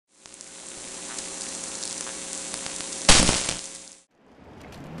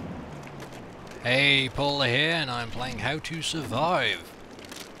Hey, Pauleh here, and I'm playing How to Survive.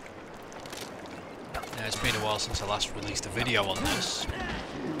 Now, it's been a while since I last released a video on this.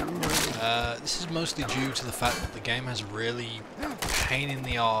 This is mostly due to the fact that the game has a really pain in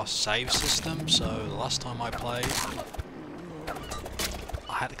the arse save system. So the last time I played,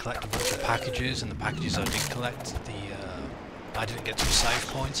 I had to collect a bunch of packages, and the packages I did collect, I didn't get to a save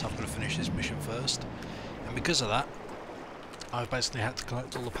point, so I've got to finish this mission first. And because of that, I basically had to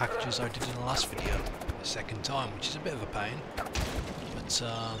collect all the packages I did in the last video a second time, which is a bit of a pain, but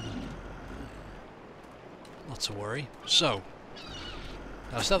not to worry. So,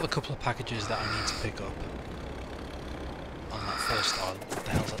 I still have a couple of packages that I need to pick up on that first island. What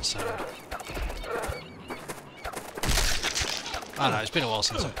the hell's that sound? I don't know, it's been a while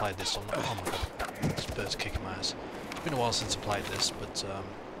since I played this on. Oh my god, this bird's kicking my ass. It's been a while since I played this, but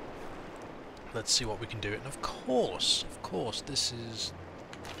let's see what we can do. And of course, this is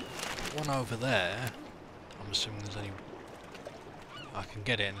one over there. I'm assuming there's any. I can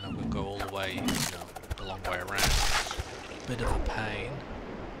get in, and I'm gonna go all the way, the long way around. Bit of a pain.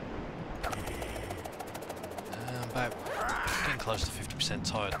 About getting close to 50%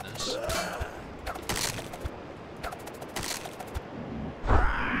 tiredness.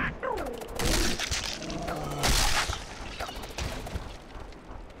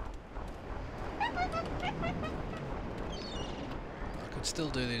 Still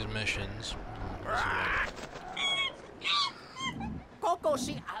do these missions. Coco,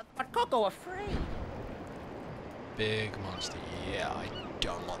 but Coco afraid. Big monster. Yeah, I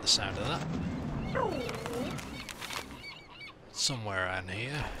don't like the sound of that. Somewhere around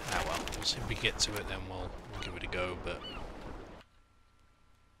here. Ah well, we'll see if we get to it, then we'll give it a go. But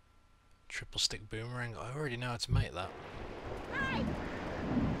triple stick boomerang. I already know how to make that.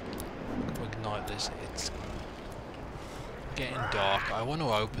 We'll ignite this. It's getting dark. I want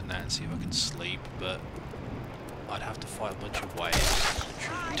to open that and see if I can sleep, but I'd have to fight a bunch of waves,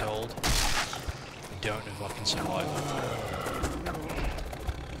 truth be told. I don't know if I can survive them.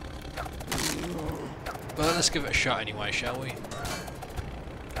 But let's give it a shot anyway, shall we?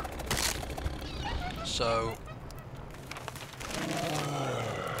 So,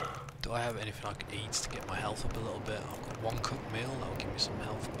 do I have anything I can eat to get my health up a little bit? I've got one cooked meal, that'll give me some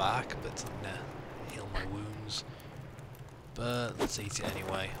health back, but nah, heal my wounds. But let's eat it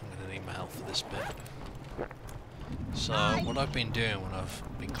anyway. I'm going to need my health for this bit. So what I've been doing when I've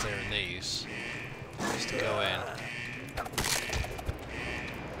been clearing these is to go in,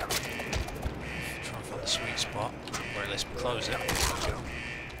 try and find the sweet spot, or at least close it. There we go.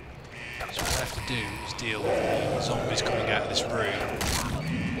 So what I have to do is deal with the zombies coming out of this room.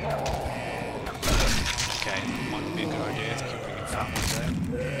 Okay, might be a good idea to keep bringing fat ones out.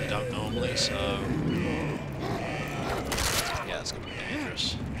 They don't normally, so yeah, it's going to be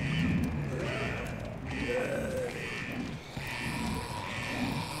dangerous.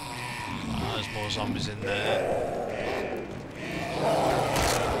 There's more zombies in there.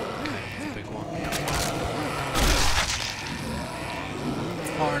 Okay, another big one.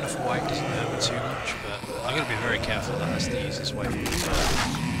 Far enough away doesn't hurt me too much, but I'm going to be very careful. That's the easiest way for me to go.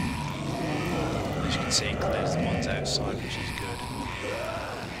 As you can see, it clears the ones outside, which is good.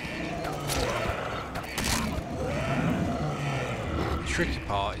 The tricky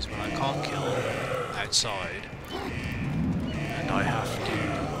part is when I can't kill them outside and I have to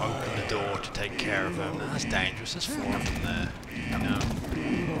open the door to take care of them. That's dangerous. There's 4 of them there, you know.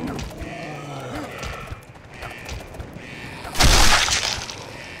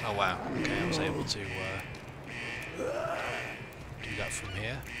 Oh wow, okay, I was able to do that from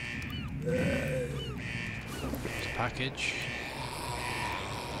here. There's a package.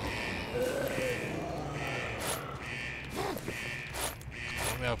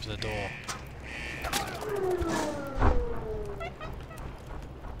 Let me open the door.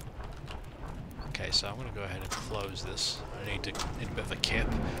 Okay, so I'm going to go ahead and close this. I need a bit of a kip.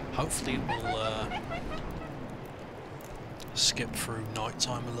 Hopefully it will skip through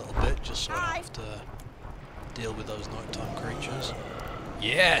nighttime a little bit, just so I don't have to deal with those nighttime creatures.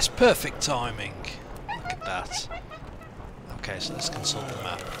 Yes, perfect timing. Look at that. Okay, so let's consult the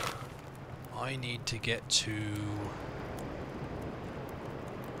map. I need to get to.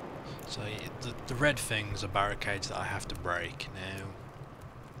 So the red things are barricades that I have to break now.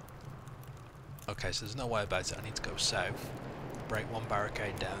 Okay, so there's no way about it. I need to go south, break one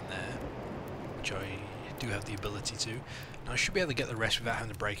barricade down there, which I do have the ability to. Now I should be able to get the rest without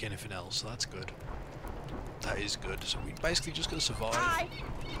having to break anything else, so that's good. That is good. So we basically just gotta survive.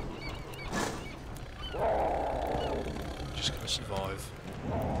 Just gonna survive.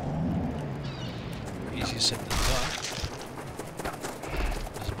 Easier said than done.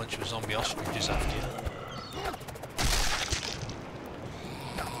 There's a bunch of zombie ostriches after you.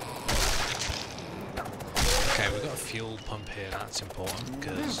 Okay, we've got a fuel pump here, that's important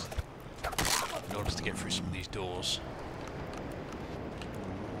because in order to get through some of these doors.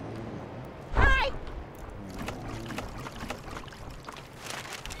 Hi.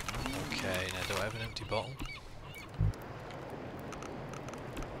 Okay, now do I have an empty bottle?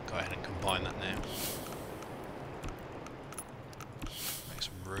 Go ahead and combine that now. Make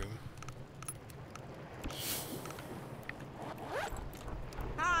some room.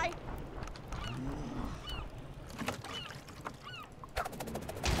 Hi.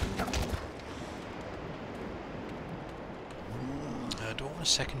 Do I want a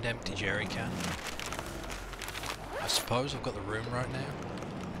second empty jerry can? I suppose I've got the room right now.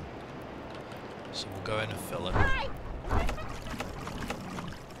 So we'll go in and fill it. Hi.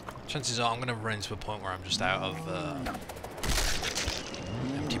 Chances are I'm going to run into a point where I'm just out of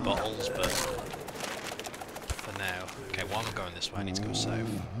empty bottles, but for now... Okay, while I'm going this way I need to go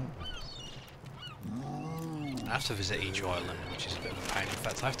south. I have to visit each island, which is a bit of a pain. In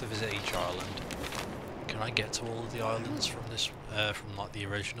fact, I have to visit each island. Can I get to all of the islands from this, from like the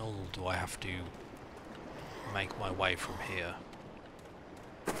original, or do I have to make my way from here?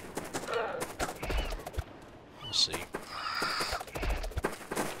 We'll see.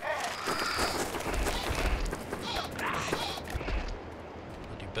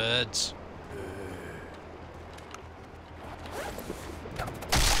 Bloody birds.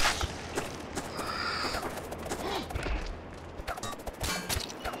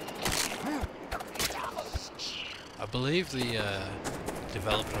 I believe the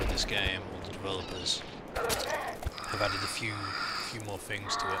developer of this game, or the developers, have added a few more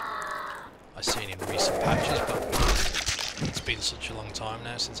things to it. I've seen in recent patches, but it's been such a long time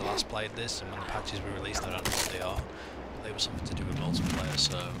now since I last played this, and when the patches were released, I don't know what they are. But they were something to do with multiplayer,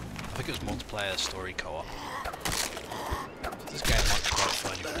 so I think it was multiplayer story co-op. This game might be quite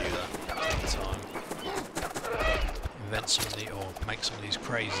fun if you do that at the time. Invent some of the, or make some of these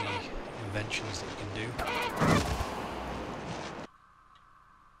crazy inventions that you can do.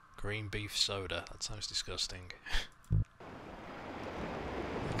 Green beef soda, that sounds disgusting.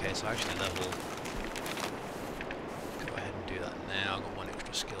 Okay, so actually level. Go ahead and do that now. I've got one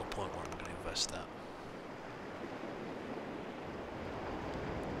extra skill point where I'm going to invest that.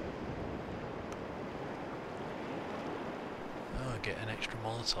 Oh, I get an extra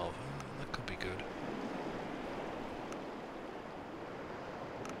Molotov. Oh, that could be good.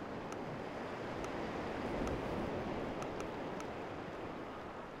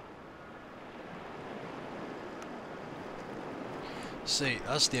 See,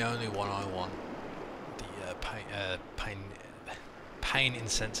 that's the only one I want. The pain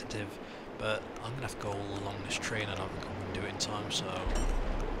insensitive, but I'm gonna have to go all along this tree, and I don't think I'm gonna do it in time. So I'm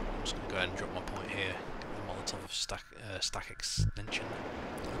just gonna go ahead and drop my point here. Get the Molotov stack extension.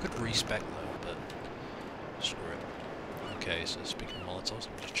 I could respec though, but screw it. Okay, so speaking of Molotovs,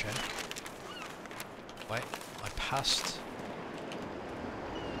 let me just check. Wait, I passed.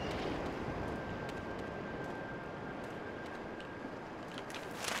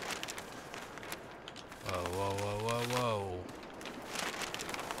 Whoa.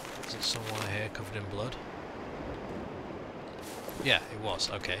 Is it someone here covered in blood? Yeah, it was,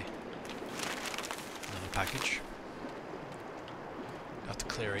 okay. Another package. I have to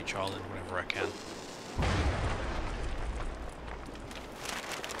clear each island whenever I can.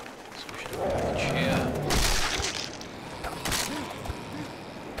 So we should have a package here.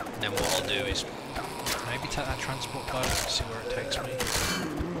 And then what I'll do is maybe take that transport boat and see where it takes me.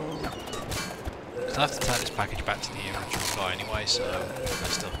 So I have to take this package back to the original guy anyway, so there's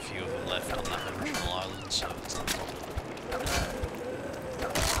still a few of them left on that original island, so it's not a problem.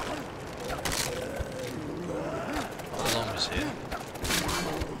 How long is here?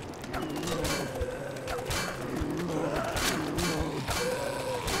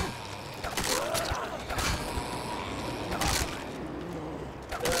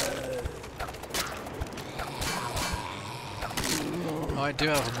 I do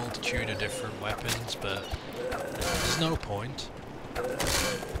have a multitude of different weapons, but there's no point.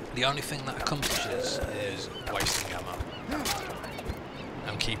 The only thing that accomplishes is wasting ammo.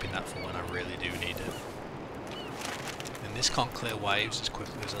 I'm keeping that for when I really do need it. And this can't clear waves as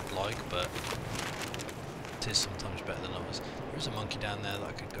quickly as I'd like, but it is sometimes better than others. There is a monkey down there that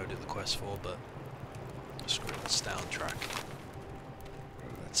I could go do the quest for, but screw it, let's stay on track.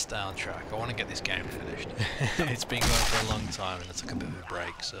 Let's stay on track. I want to get this game finished. It's been going for a long time and I took a bit of a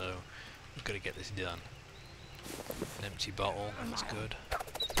break, so we've got to get this done. An empty bottle, that's good.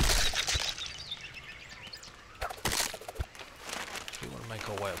 We want to make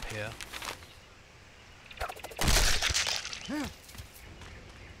our way up here.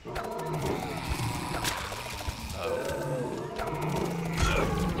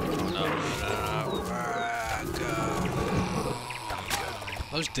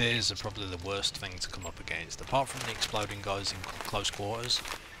 Those deers are probably the worst thing to come up against, apart from the exploding guys in close quarters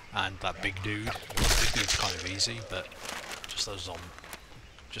and that big dude. Well, the big dude's kind of easy, but just those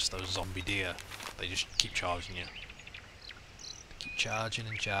zombie deer, they just keep charging you. They keep charging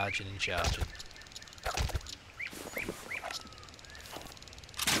and charging and charging.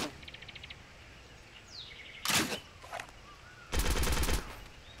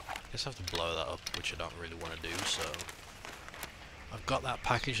 Guess I have to blow that up, which I don't really want to do, so I've got that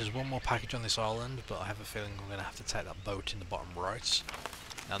package. There's one more package on this island, but I have a feeling I'm going to have to take that boat in the bottom right.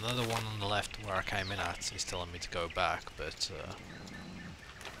 Now another one on the left where I came in at is telling me to go back, but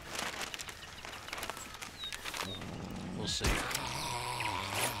we'll see.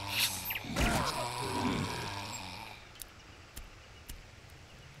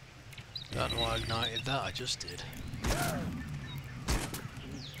 Don't know why I ignited that, I just did.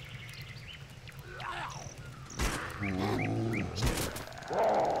 I'm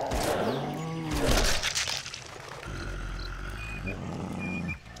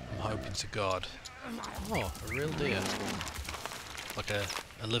hoping to God. Oh, a real deer. Like a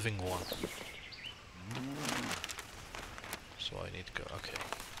living one. So I need to go, okay.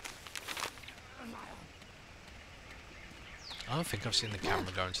 I don't think I've seen the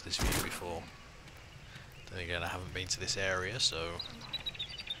camera go into this view before. Then again, I haven't been to this area, so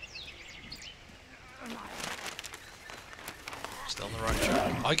still on the right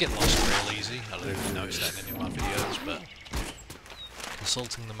track. I get lost real easy. I don't even notice that in any of my videos, but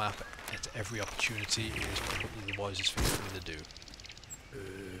consulting the map at every opportunity is probably the wisest thing for me to do.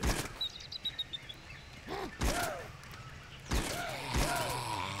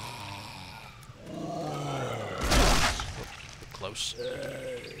 Close.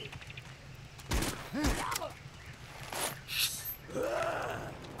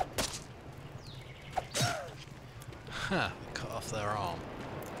 Huh, cut off their arm.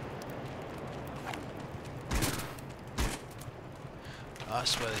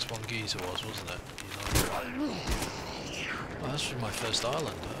 That's where this one geezer was, wasn't it? You know, oh, that's from my first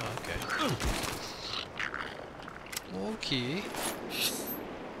island. Oh, okay. Okay.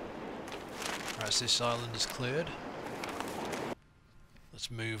 Right, so this island is cleared.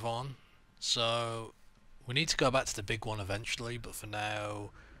 Let's move on. So, we need to go back to the big one eventually, but for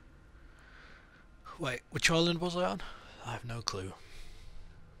now... Wait, which island was I on? I have no clue.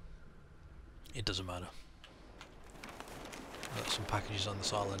 It doesn't matter. I've got some packages on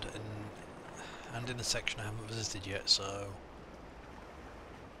this island, and in a section I haven't visited yet, so...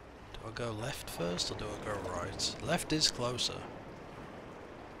 Do I go left first, or do I go right? Left is closer.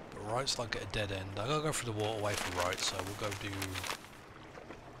 But right's like at a dead end. I gotta go through the waterway for right, so we'll go do...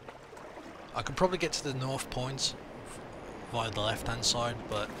 I could probably get to the north point via the left hand side,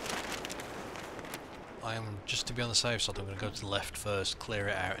 but I am, just to be on the safe side, I'm going to go to the left first, clear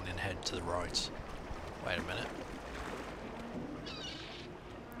it out, and then head to the right. Wait a minute.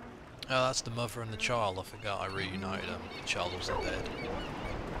 Oh, that's the mother and the child. I forgot I reunited them. The child wasn't dead.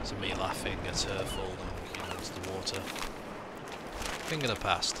 So me laughing at her falling, you know, into the water. Thing of the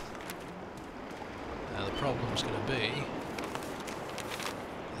past. Now the problem's going to be...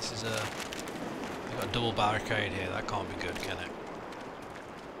 This is a... I've got a double barricade here. That can't be good, can it?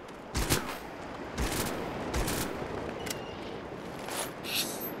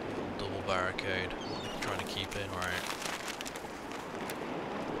 Double barricade. I'm trying to keep it right.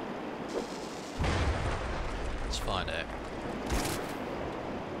 Let's find out.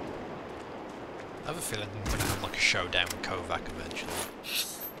 I have a feeling I'm going to have like a showdown with Kovac eventually.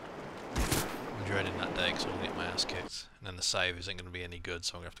 I'm dreading that day because I'm going to get my ass kicked. And then the save isn't going to be any good,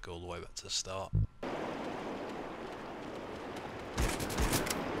 so I'm going to have to go all the way back to the start.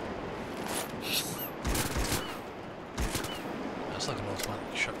 That's like an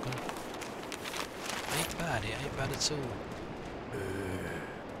automatic shotgun. Ain't bad, it ain't bad at all.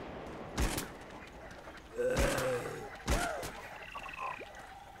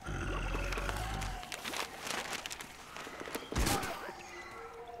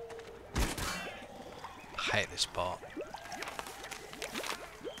 I hate this part.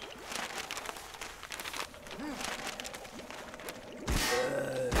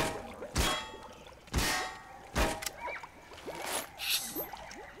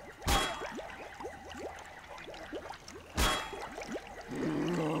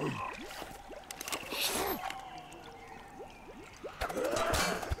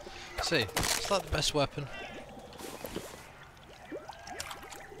 See, it's like the best weapon.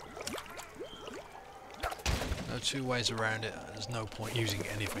 two ways around it. There's no point using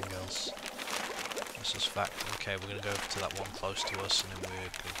anything else. That's just fact. Okay, we're going to go to that one close to us, and then we're going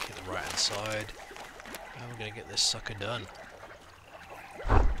to hit the right hand side. And we're going to get this sucker done.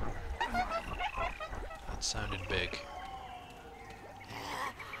 That sounded big.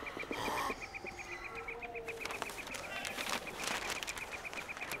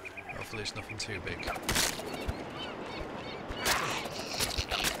 Hopefully it's nothing too big. Should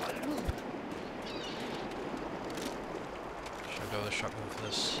I go with the shotgun for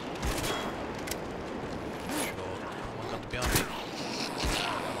this? Sure. Oh my god, they're behind me.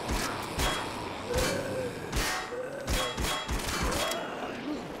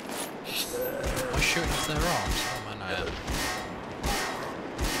 Am I shooting off their arms? Oh man, I am.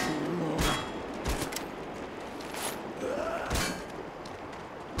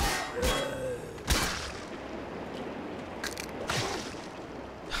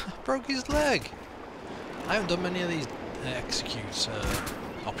 Broke his leg! I haven't done many of these execute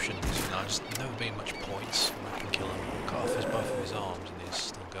options, you know, just never been much points when I can kill him. Cut off both of his arms and he's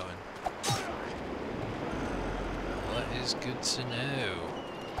still going. Well, that is good to know.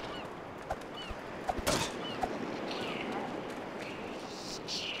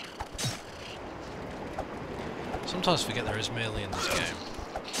 Sometimes I forget there is melee in this game.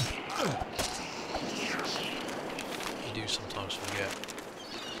 You do sometimes forget.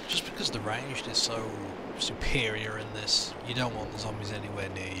 Just because the ranged is so superior in this, you don't want the zombies anywhere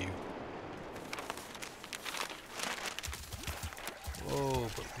near you. Whoa,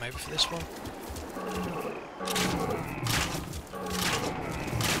 but maybe for this one?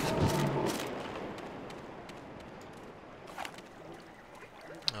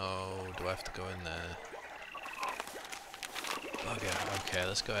 Oh, do I have to go in there? Okay,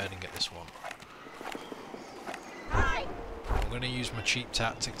 let's go ahead and get this one. I'm going to use my cheap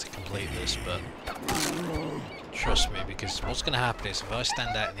tactic to complete this, but trust me, because what's going to happen is if I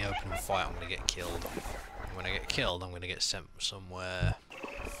stand out in the open and fight, I'm going to get killed. And when I get killed, I'm going to get sent somewhere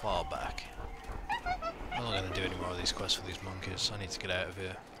far back. I'm not going to do any more of these quests for these monkeys. I need to get out of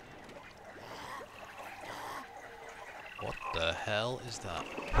here. What the hell is that?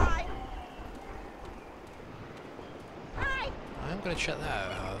 Hi. I am going to check that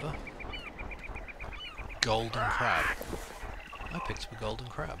out, however. Golden crab. I picked up a golden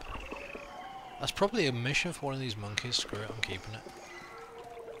crab. That's probably a mission for one of these monkeys. Screw it, I'm keeping it.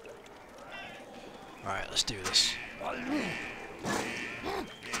 Alright, let's do this.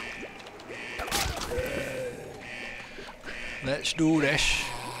 Let's do this.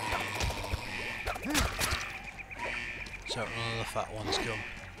 So none of the fat ones come.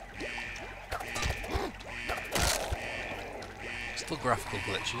 Still graphical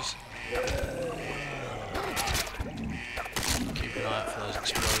glitches. Keep an eye out for those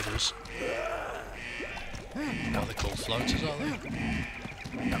exploders. What are they called? Floaters, are they?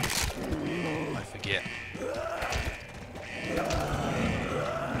 I forget.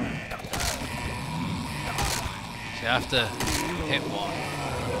 See, I have to hit one,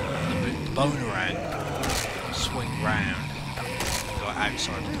 the boomerang, swing round, and go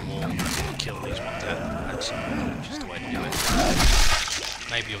outside of the wall and kill these ones outside, which is the way to do it.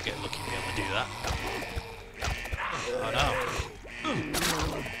 Maybe you'll get lucky and be able to do that. Oh no.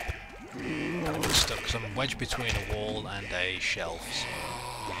 I'm stuck because I'm wedged between a wall and a shelf. So.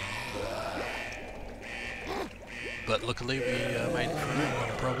 But luckily we made it through, not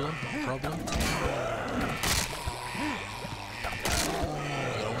a problem, not a problem. I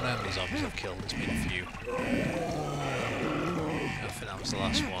don't know how many zombies I've killed, there's been a few. I think that was the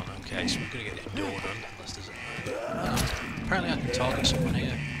last one. Okay, so we're going to get this door done, unless there's a... apparently I can target someone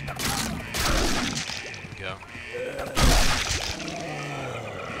here. There we go.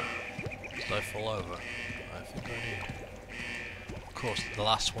 Did I fall over? I think I did. Of course, the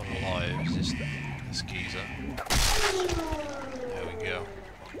last one alive is this geezer. There we go.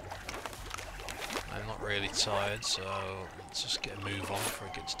 I'm not really tired, so let's just get a move on before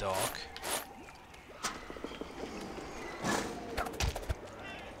it gets dark.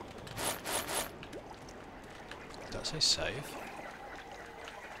 Did that say save?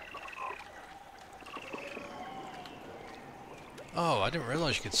 Oh, I didn't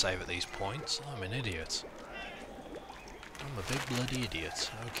realise you could save at these points. I'm an idiot. I'm a big bloody idiot.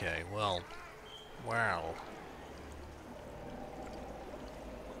 Okay, well. Wow.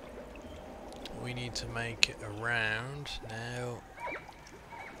 We need to make it around now.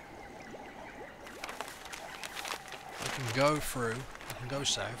 I can go through, I can go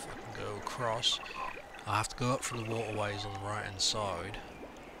south, I can go across. I have to go up through the waterways on the right hand side.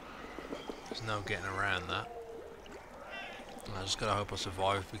 There's no getting around that. I just gotta hope I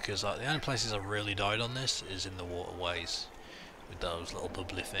survive, because the only places I've really died on this is in the waterways with those little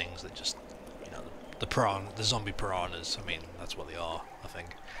bubbly things that just, you know, the zombie piranhas. I mean, that's what they are, I think.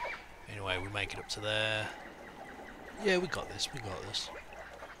 Anyway, we make it up to there. Yeah, we got this. We got this.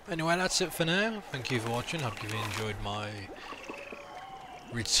 Anyway, that's it for now. Thank you for watching. Hope you've enjoyed my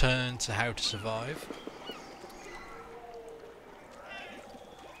return to How to Survive.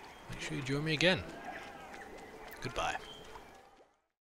 Make sure you join me again. Goodbye.